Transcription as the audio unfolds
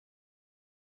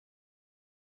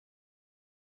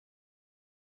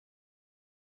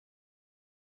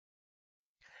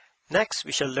Next,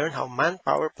 we shall learn how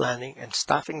manpower planning and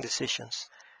staffing decisions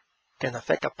can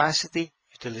affect capacity,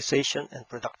 utilization, and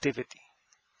productivity.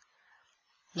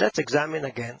 Let's examine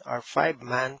again our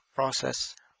 5-man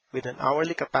process with an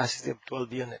hourly capacity of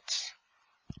 12 units.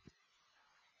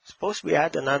 Suppose we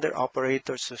add another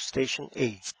operator to station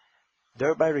A,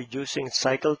 thereby reducing its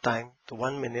cycle time to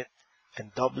 1 minute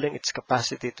and doubling its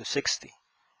capacity to 60.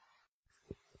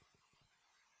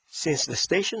 Since the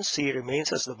station C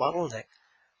remains as the bottleneck,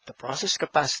 the process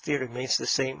capacity remains the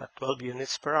same at 12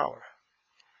 units per hour.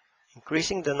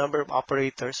 Increasing the number of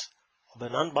operators of a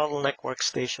non-bottleneck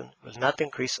workstation will not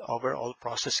increase overall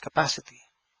process capacity.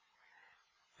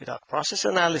 Without process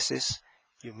analysis,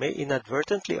 you may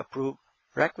inadvertently approve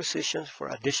requisitions for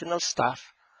additional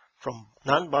staff from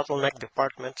non-bottleneck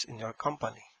departments in your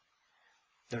company.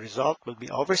 The result will be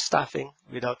overstaffing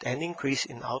without any increase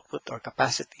in output or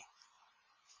capacity.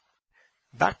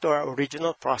 Back to our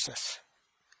original process.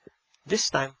 This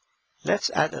time, let's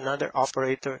add another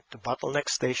operator to bottleneck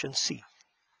station C.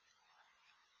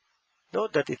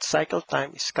 Note that its cycle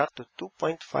time is cut to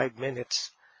 2.5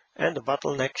 minutes and the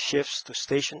bottleneck shifts to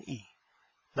station E,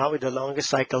 now with the longest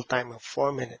cycle time of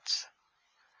 4 minutes.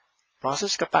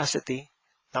 Process capacity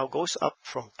now goes up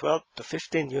from 12 to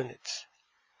 15 units.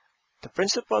 The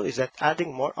principle is that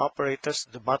adding more operators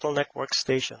to the bottleneck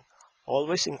workstation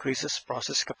always increases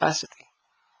process capacity.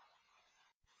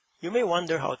 You may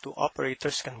wonder how two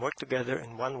operators can work together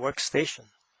in one workstation.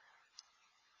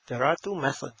 There are two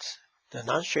methods, the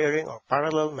non-sharing or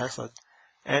parallel method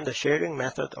and the sharing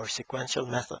method or sequential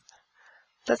method.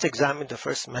 Let's examine the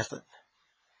first method.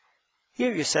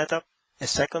 Here you set up a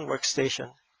second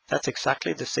workstation that's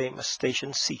exactly the same as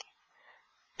station C.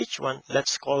 Each one,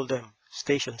 let's call them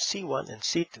station C1 and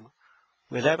C2,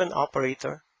 will have an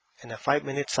operator and a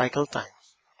 5-minute cycle time.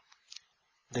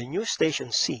 The new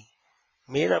station C,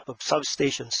 made up of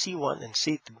substations C1 and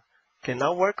C2, can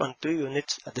now work on 2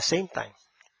 units at the same time.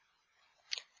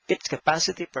 Its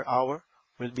capacity per hour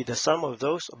will be the sum of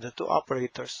those of the 2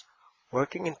 operators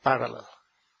working in parallel,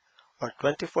 or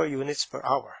 24 units per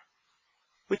hour,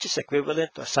 which is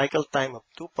equivalent to a cycle time of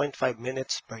 2.5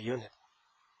 minutes per unit.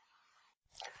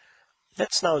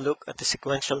 Let's now look at the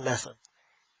sequential method.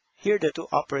 Here the 2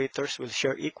 operators will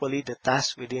share equally the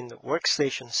tasks within the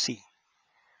workstation C.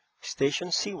 Station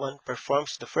C1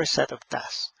 performs the first set of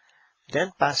tasks,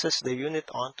 then passes the unit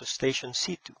on to station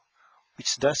C2,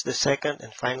 which does the second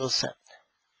and final set.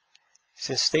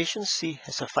 Since station C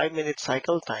has a 5-minute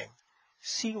cycle time,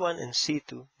 C1 and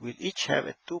C2 will each have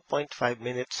a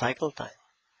 2.5-minute cycle time.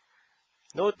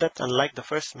 Note that unlike the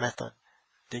first method,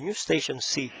 the new station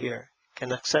C here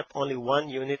can accept only 1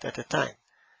 unit at a time,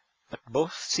 but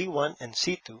both C1 and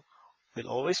C2 will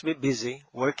always be busy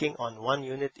working on 1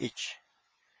 unit each.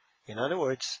 In other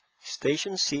words,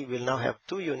 station C will now have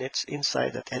 2 units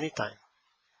inside at any time.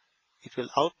 It will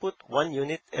output 1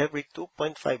 unit every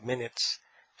 2.5 minutes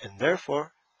and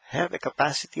therefore have a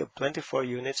capacity of 24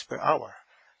 units per hour,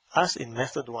 as in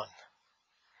method 1.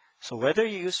 So whether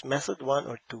you use method 1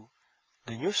 or 2,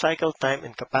 the new cycle time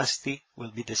and capacity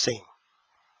will be the same.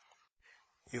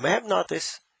 You may have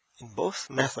noticed in both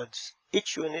methods,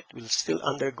 each unit will still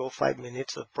undergo 5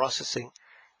 minutes of processing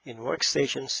in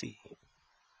workstation C,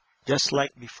 just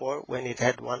like before when it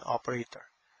had 1 operator.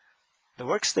 The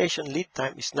workstation lead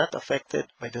time is not affected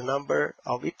by the number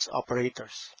of its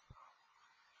operators.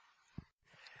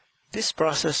 This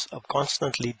process of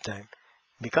constant lead time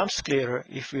becomes clearer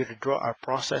if we redraw our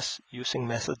process using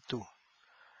method 2.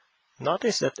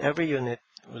 Notice that every unit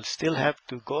will still have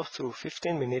to go through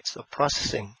 15 minutes of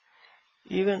processing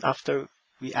even after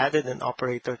we added an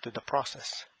operator to the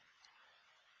process.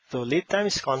 Though lead time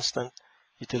is constant,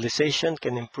 utilization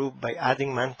can improve by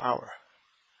adding manpower.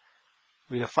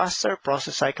 With a faster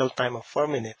process cycle time of 4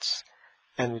 minutes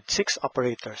and with 6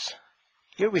 operators,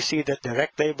 here we see that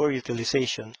direct labor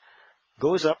utilization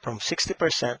goes up from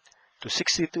 60% to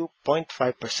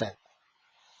 62.5%.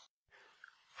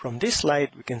 From this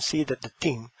slide, we can see that the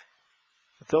team,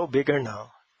 though bigger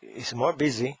now, is more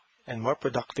busy and more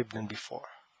productive than before.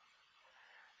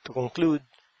 To conclude,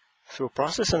 through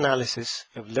process analysis,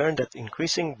 we've learned that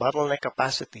increasing bottleneck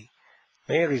capacity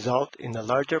may result in a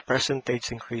larger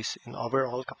percentage increase in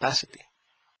overall capacity.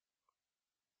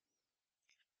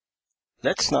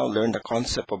 Let's now learn the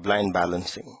concept of line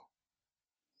balancing.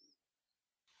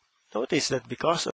 Notice that because